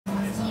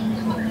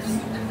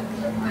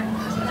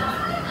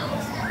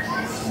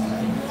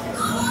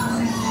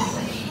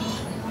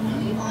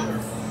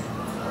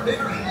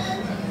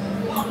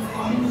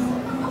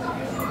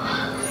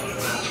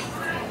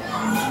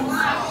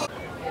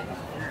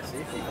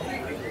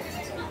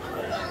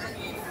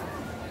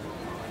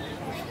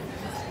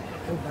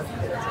All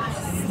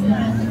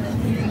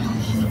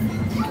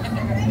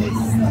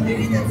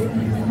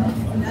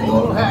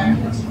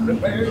hands,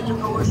 prepare to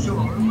go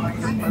ashore by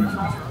the first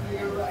on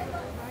your right.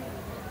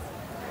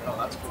 Oh,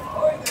 that's cool.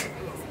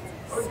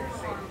 For your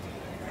safety,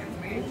 it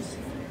means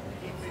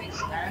keeping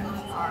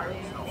hands,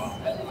 arms,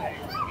 and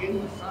legs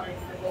inside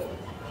the boat.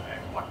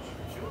 And watch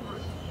your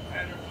children.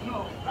 And no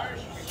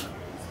harsh behavior.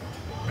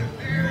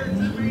 Prepare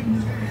to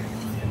maintain.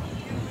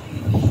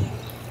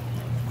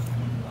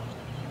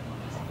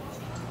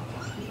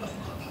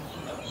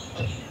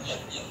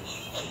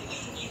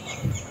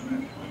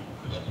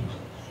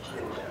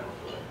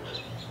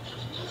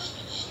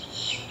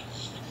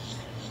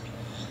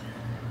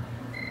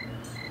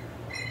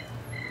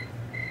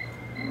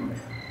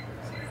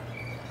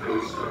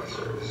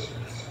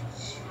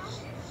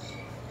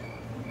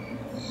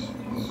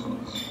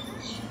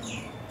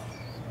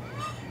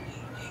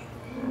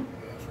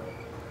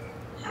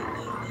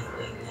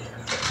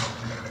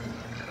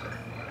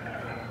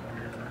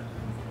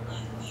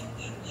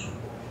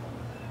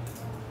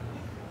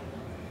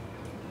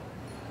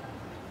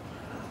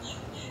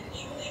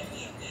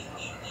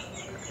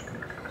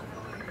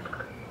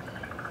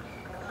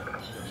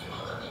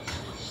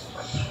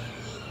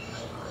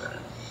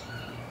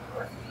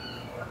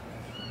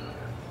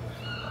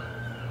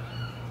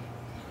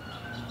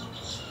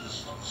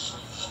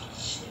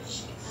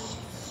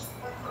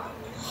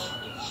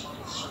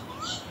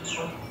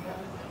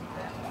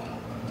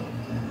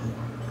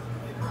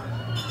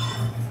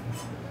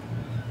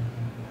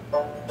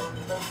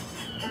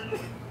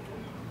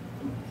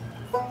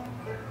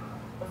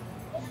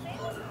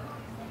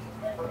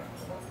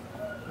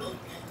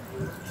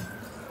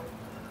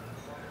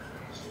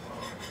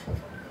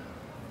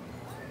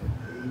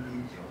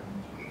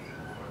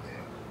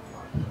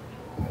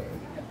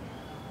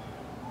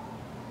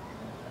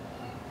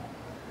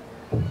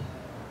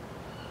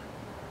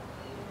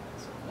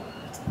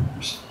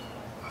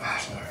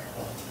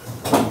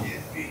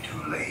 It'd be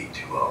too late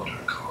to alter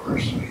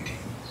course, sweetie.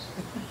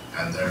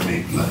 And there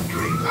be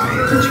plundering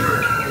pirates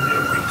lurking in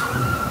every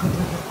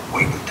cove,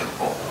 waiting to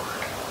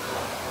board.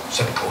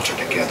 Sit closer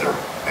together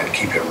and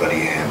keep your ready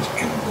hands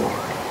inboard.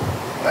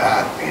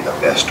 That'd be the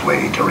best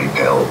way to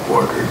repel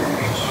boarders.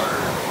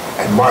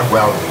 And mark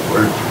well the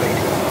words,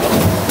 lady.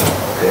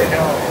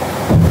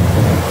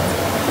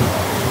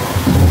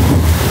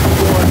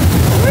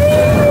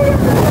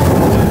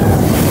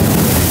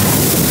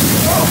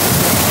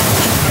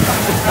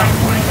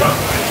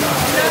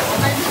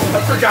 I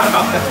forgot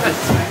about that.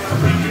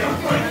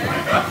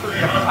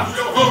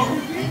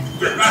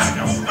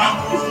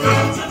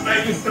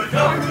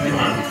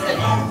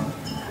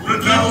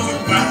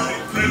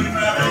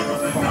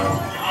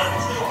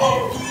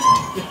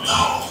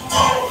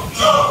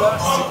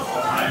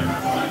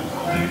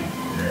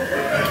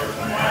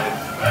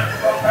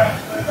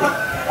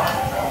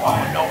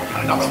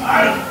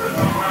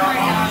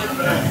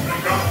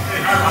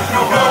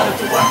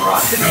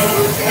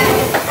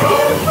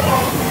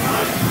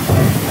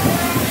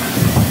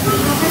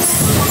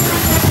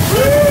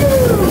 Woo!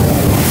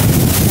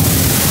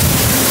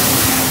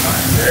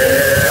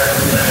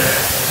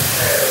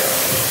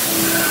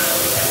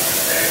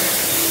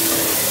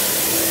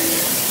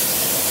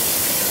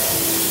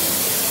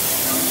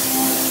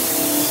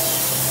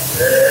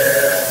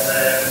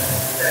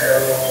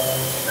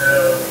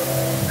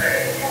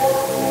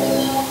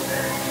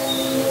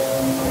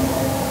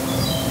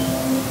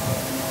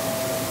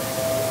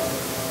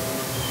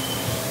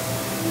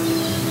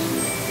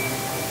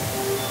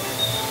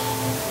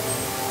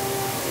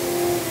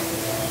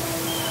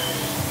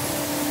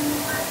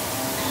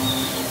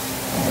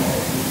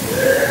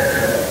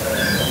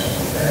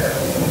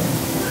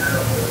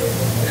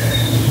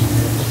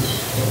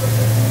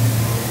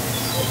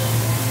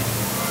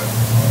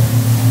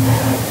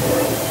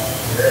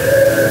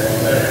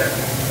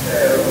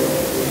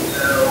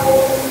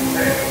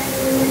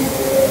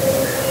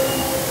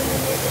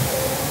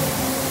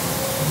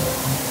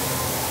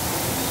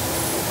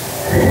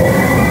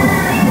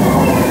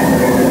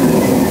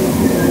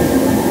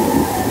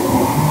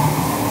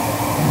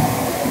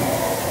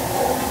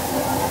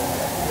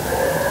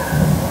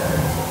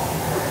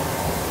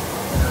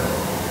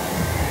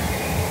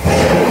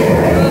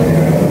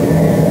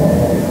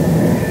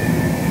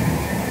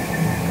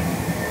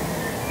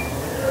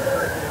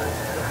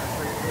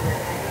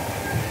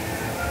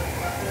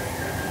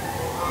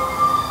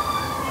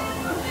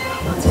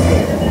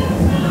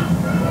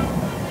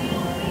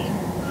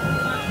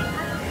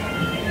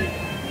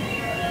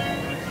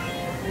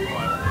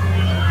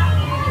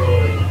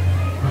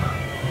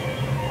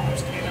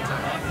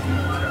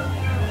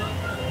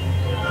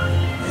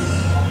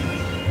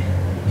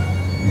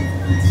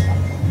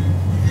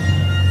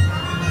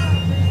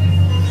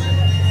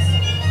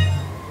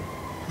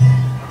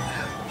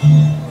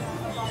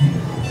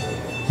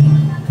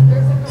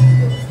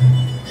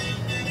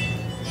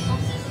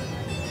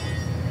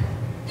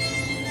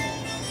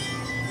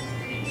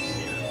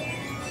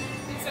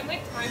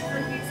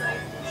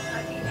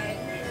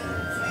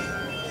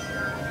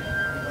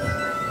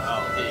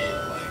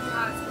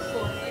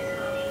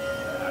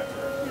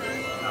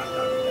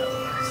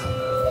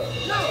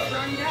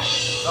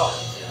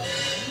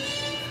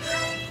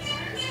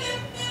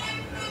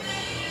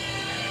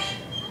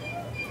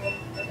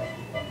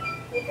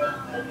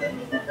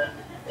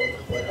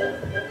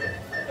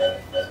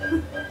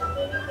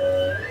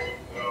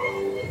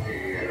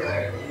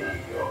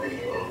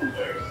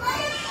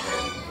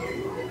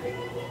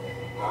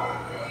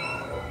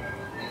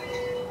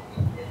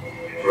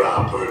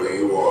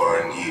 Properly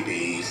warned ye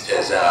be,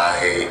 says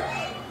I.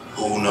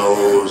 Who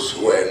knows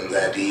when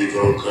that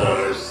evil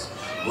curse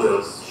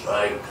will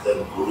strike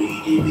the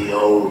greedy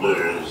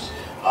beholders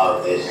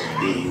of this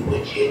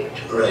bewitched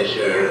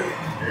treasure?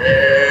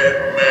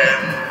 Dead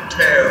men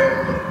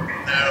tell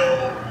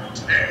no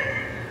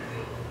tale.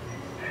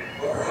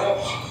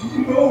 Perhaps he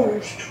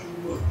knows too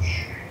much.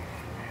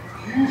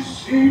 He's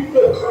seen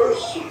the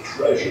cursed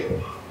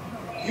treasure.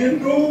 You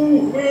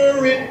know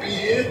where it be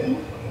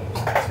hidden.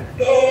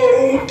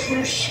 Now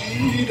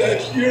proceed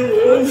at your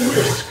own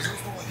risk.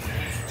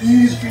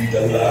 These be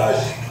the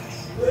last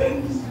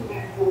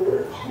friendly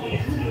words you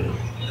hear.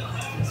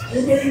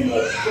 You may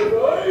not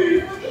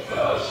survive to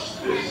pass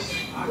this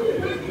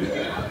way.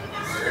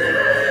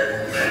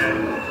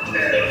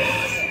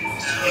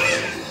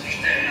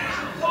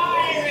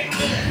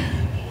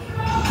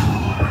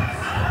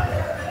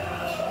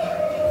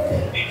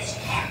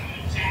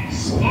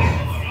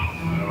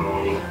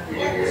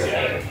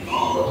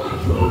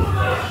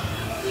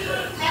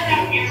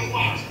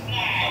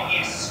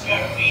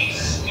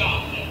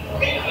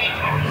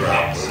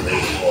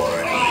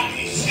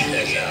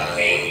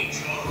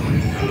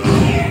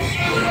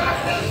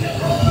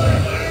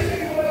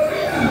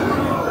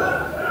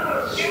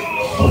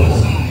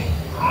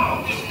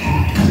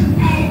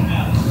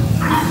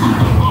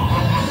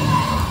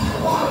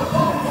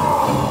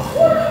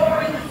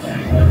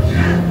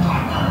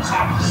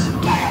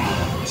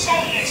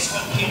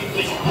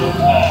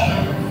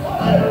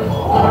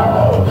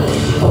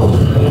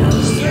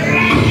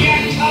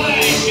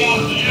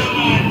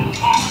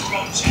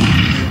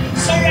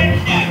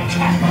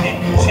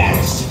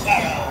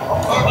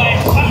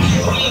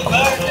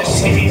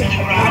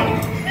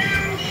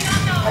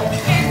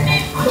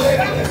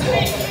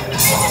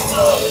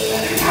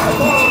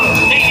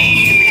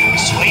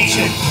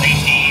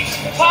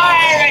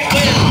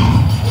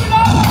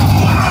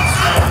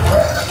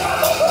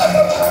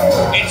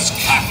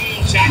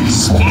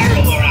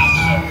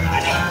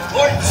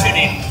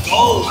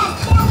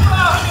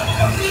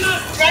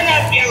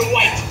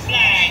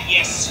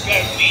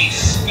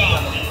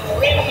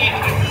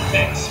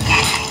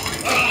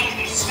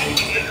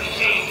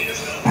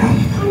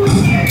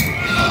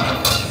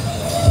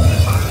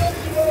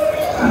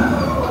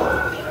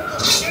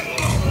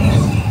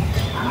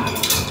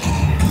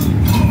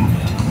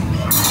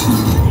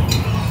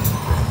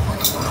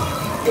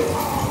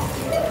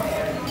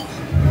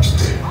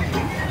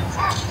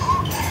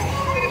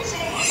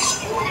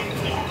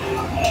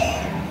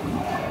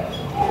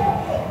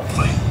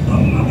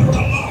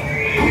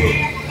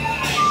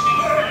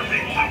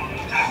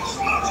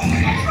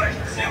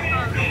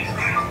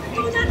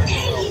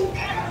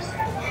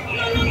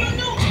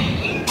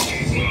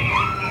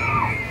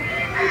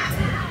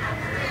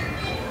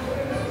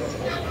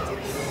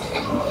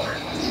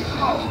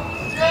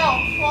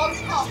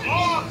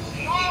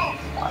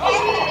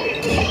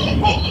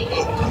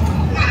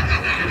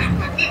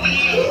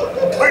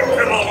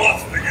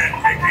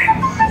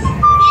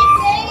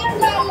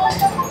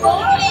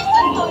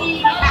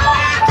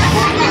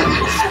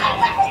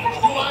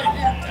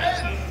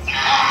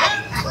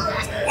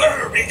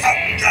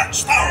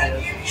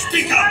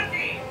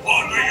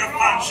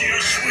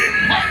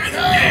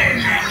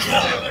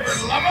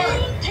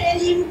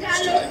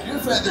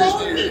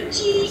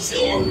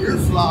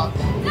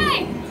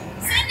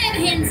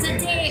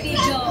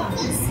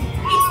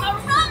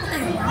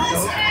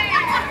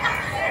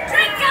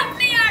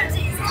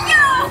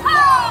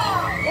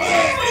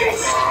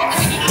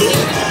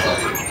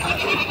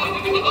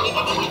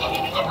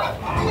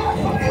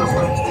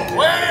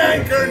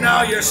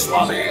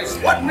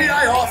 What may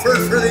I offer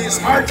for these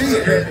hearty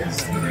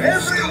heads?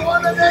 Every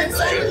one of them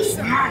things.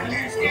 There,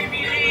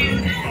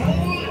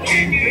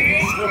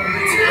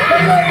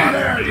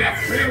 you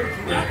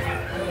filthy.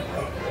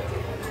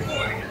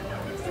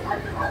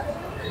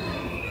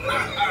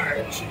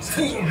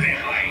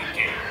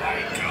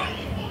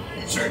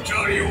 Search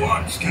all you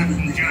want,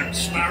 Captain Jack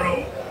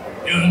Sparrow.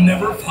 You'll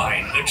never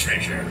find the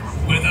treasure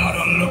without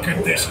a look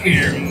at this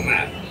here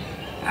map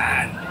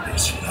and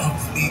this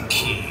lovely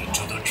key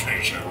to the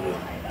treasure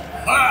room.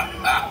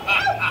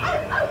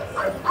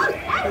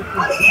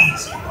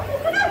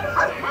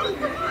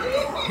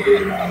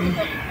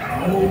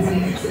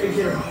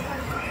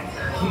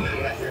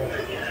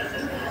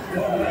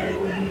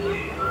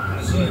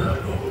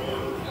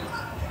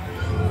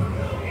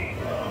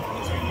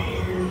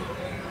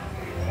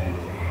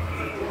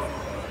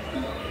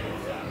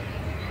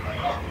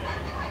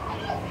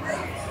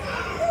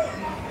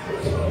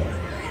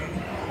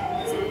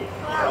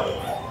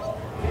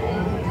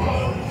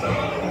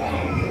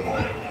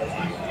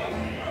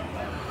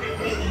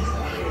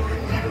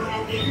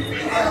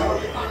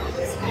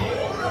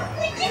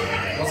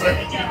 What's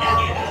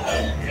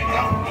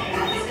that?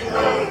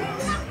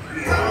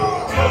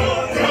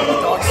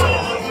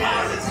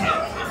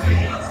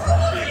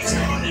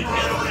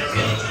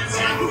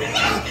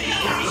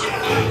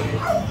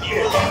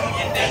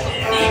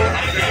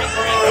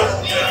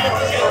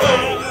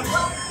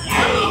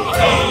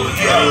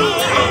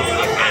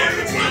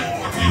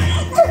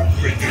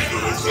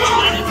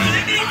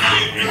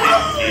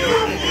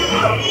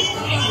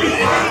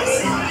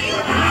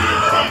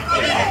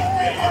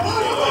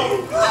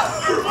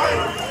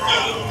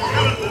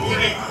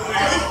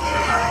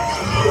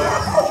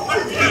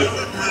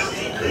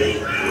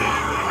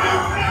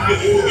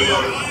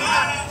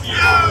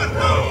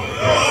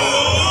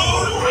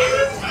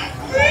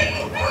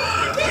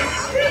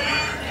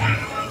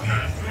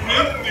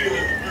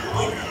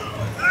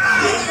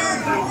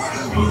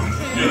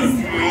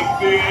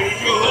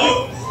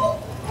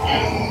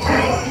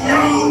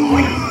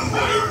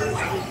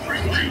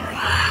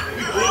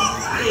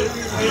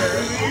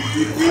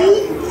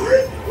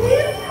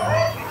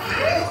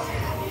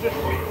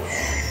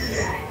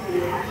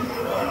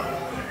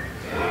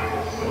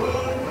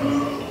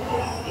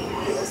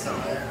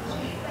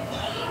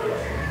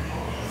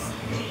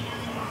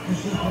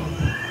 Stay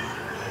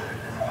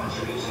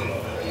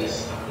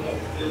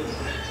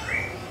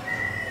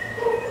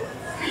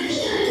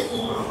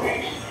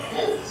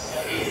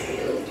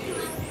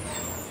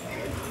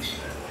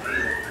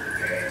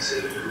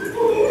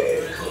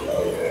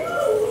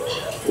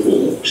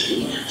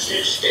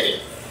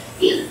steady.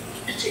 Yeah,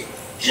 that's it.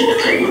 Should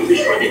the claim of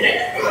his running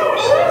neck.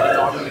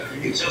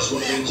 It's us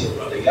what needs a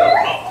running up.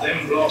 Not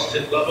them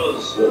blasted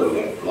lovers. Oh,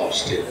 that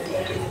blasted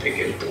pocket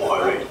picking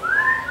pirate.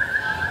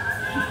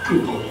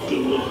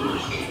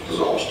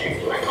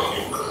 Blasted black on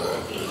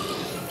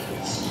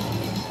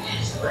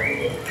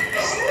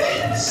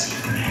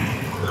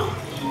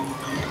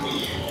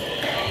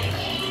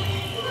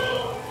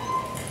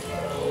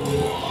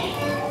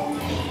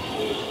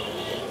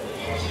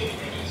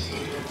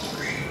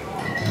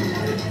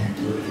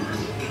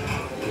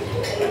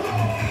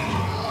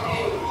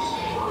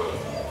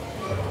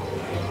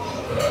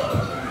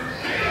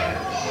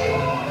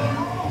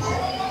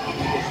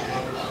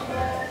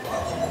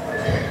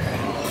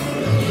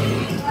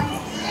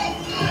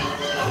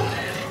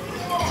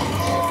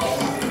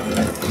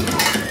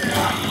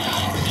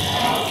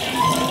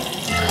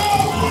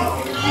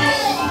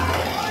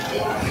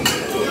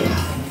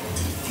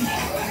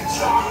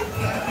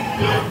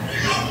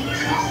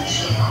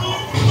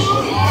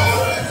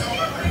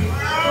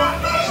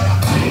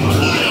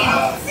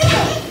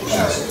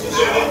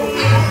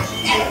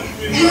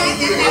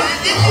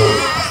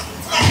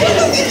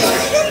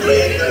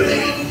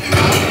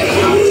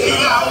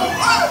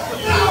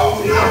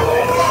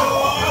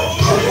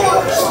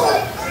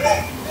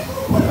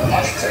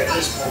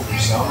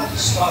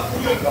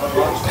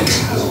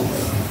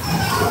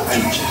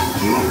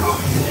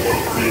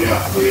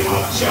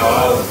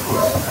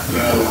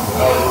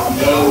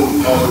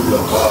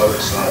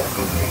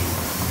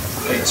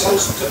They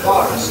toast to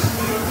piracy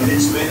in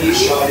its many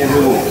shining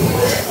rewards.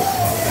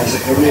 As a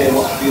career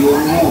not to be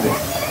rewarded,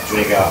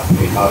 drink up,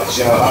 we must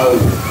show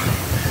home.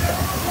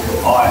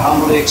 I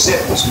humbly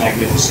accept this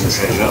magnificent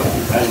treasure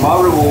as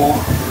my reward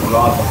for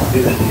my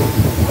ability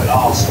at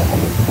arson.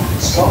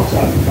 Scott's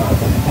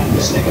and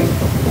the snicker.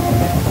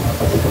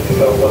 We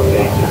will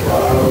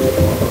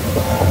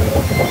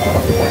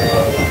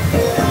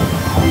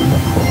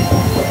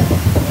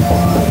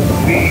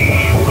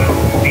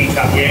meet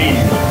again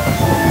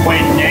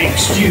when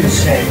next you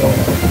sail.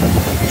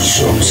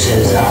 So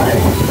says I,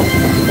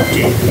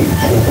 David.